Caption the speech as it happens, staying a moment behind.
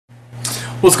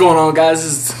What's going on, guys?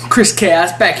 This is Chris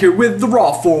Cass back here with the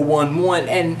Raw 411,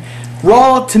 and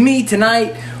Raw to me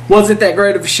tonight wasn't that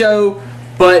great of a show,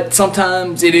 but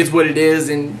sometimes it is what it is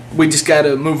and we just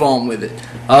gotta move on with it.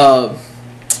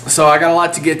 So I got a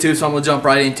lot to get to, so I'm gonna jump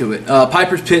right into it.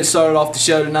 Piper's Pit started off the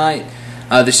show tonight.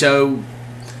 The show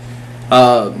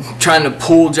trying to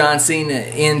pull John Cena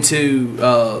into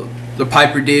the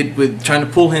Piper did with trying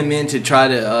to pull him in to try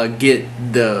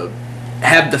to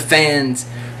have the fans'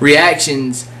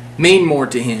 reactions mean more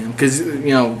to him, because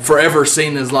forever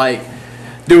Cena's like,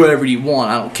 do whatever you want,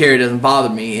 I don't care, it doesn't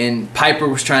bother me, and Piper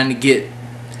was trying to get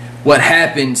what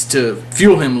happens to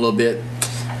fuel him a little bit.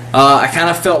 I kind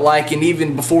of felt like, and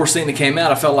even before Cena came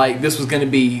out, I felt like this was going to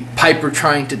be Piper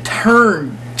trying to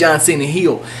turn John Cena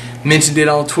heel. Mentioned it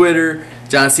on Twitter.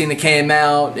 John Cena came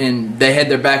out and they had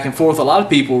their back and forth. A lot of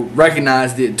people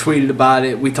recognized it, tweeted about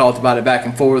it. We talked about it back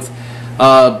and forth.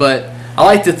 But I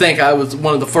like to think I was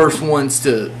one of the first ones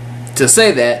to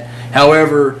say that.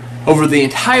 However, over the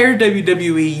entire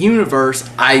WWE universe,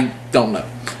 I don't know.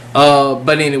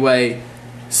 But anyway,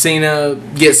 Cena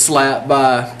gets slapped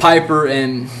by Piper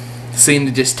and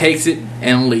Cena just takes it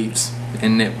and leaves.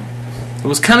 And it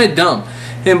was kind of dumb.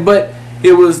 But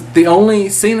it was the only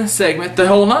Cena segment the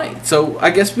whole night. So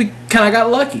I guess we kind of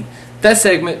got lucky. That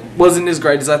segment wasn't as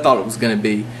great as I thought it was going to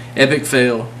be. Epic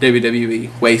fail,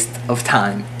 WWE, waste of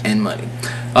time and money.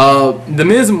 The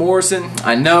Miz and Morrison,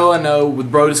 I know, with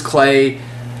Brodus Clay,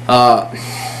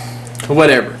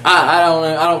 whatever. I don't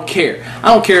know. I don't care.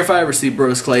 I don't care if I ever see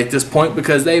Brodus Clay at this point,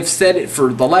 because they've said it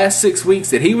for the last 6 weeks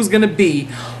that he was going to be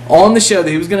on the show,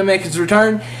 that he was going to make his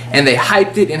return, and they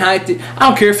hyped it and hyped it. I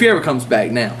don't care if he ever comes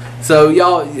back now. So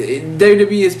y'all,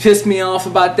 WWE has pissed me off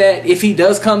about that. If he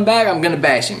does come back, I'm going to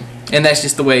bash him. And that's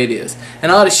just the way it is.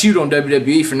 And I ought to shoot on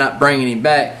WWE for not bringing him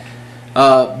back.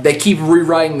 They keep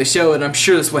rewriting the show, and I'm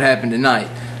sure that's what happened tonight.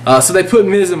 So they put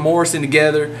Miz and Morrison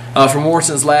together for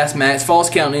Morrison's last match. Falls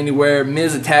Count Anywhere.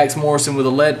 Miz attacks Morrison with a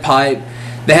lead pipe.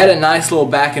 They had a nice little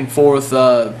back and forth,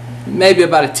 maybe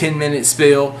about a 10-minute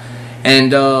spill.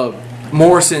 And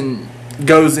Morrison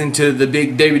goes into the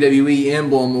big WWE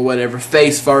emblem or whatever,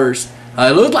 face first.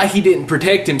 It looked like he didn't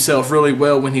protect himself really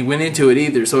well when he went into it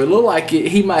either, so it looked like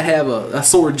he might have a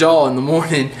sore jaw in the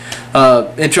morning.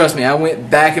 And trust me, I went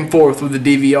back and forth with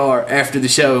the DVR after the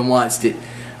show and watched it.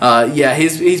 Yeah,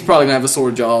 he's probably going to have a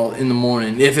sore jaw in the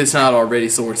morning, if it's not already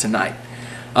sore tonight.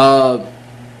 And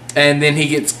then he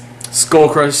gets skull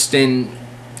crushed and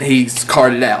he's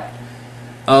carted out.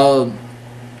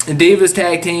 Divas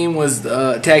tag team was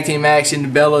tag team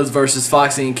action. Bellas versus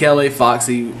Foxy and Kelly.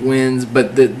 Foxy wins,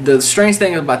 but the strange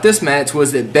thing about this match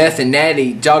was that Beth and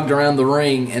Natty jogged around the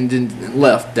ring and then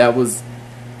left. That was,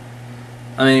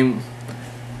 I mean,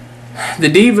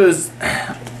 the Divas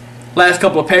last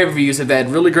couple of pay-per-views have had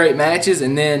really great matches,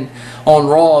 and then on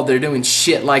Raw they're doing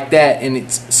shit like that, and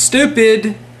it's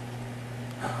stupid.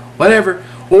 Whatever.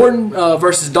 Orton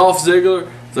versus Dolph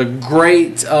Ziggler is a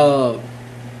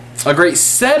great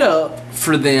setup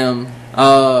for them,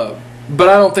 but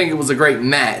I don't think it was a great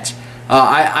match.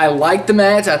 I liked the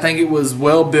match. I think it was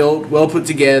well built, well put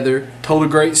together, told a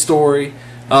great story.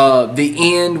 The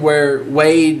end where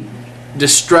Wade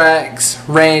distracts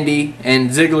Randy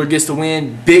and Ziggler gets the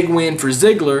win, big win for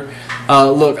Ziggler.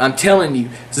 Look, I'm telling you,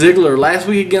 Ziggler last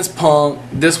week against Punk,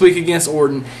 this week against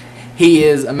Orton, he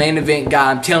is a main event guy.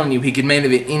 I'm telling you, he could main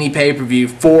event any pay-per-view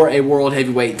for a World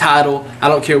Heavyweight title. I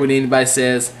don't care what anybody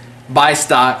says. Buy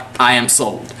stock, I am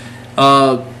sold.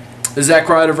 Zack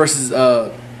Ryder versus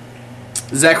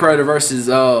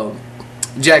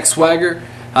Jack Swagger.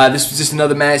 This was just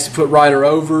another match to put Ryder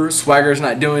over. Swagger's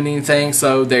not doing anything,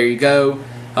 so there you go.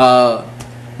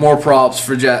 More props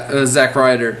for Zack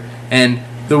Ryder and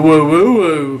the Woo Woo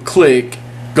Woo clique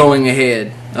going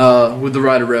ahead with the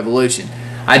Ryder Revolution.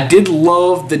 I did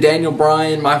love the Daniel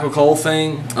Bryan Michael Cole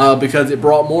thing because it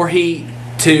brought more heat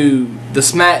to the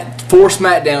for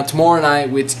SmackDown tomorrow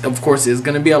night, which of course is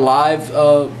going to be a live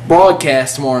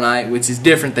broadcast tomorrow night, which is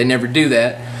different. They never do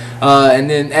that. And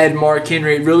then add Mark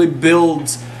Henry. It really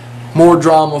builds more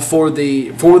drama for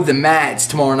the match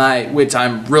tomorrow night, which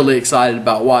I'm really excited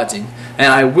about watching. And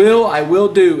I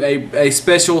will do a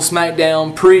special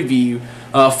SmackDown preview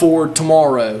for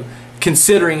tomorrow,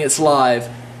 considering it's live.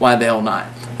 Why the hell not?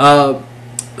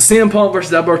 CM Punk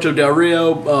versus Alberto Del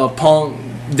Rio. Punk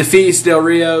defeats Del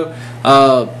Rio.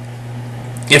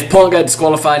 If Punk got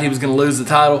disqualified, he was going to lose the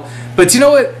title. But you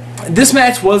know what? This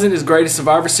match wasn't as great as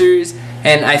Survivor Series,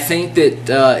 and I think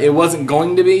that it wasn't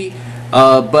going to be.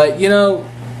 But, you know,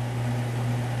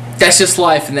 that's just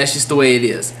life, and that's just the way it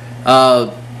is.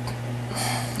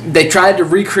 They tried to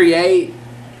recreate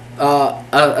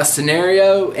a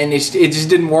scenario, and it just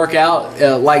didn't work out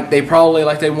like they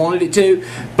wanted it to.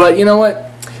 But you know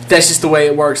what? That's just the way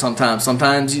it works sometimes.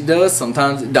 Sometimes it does,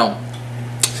 sometimes it don't.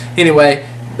 Anyway,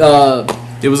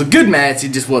 it was a good match. It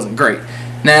just wasn't great.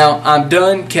 Now I'm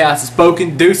done. Chaos has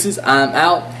spoken. Deuces. I'm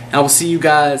out. I will see you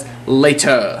guys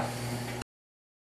later.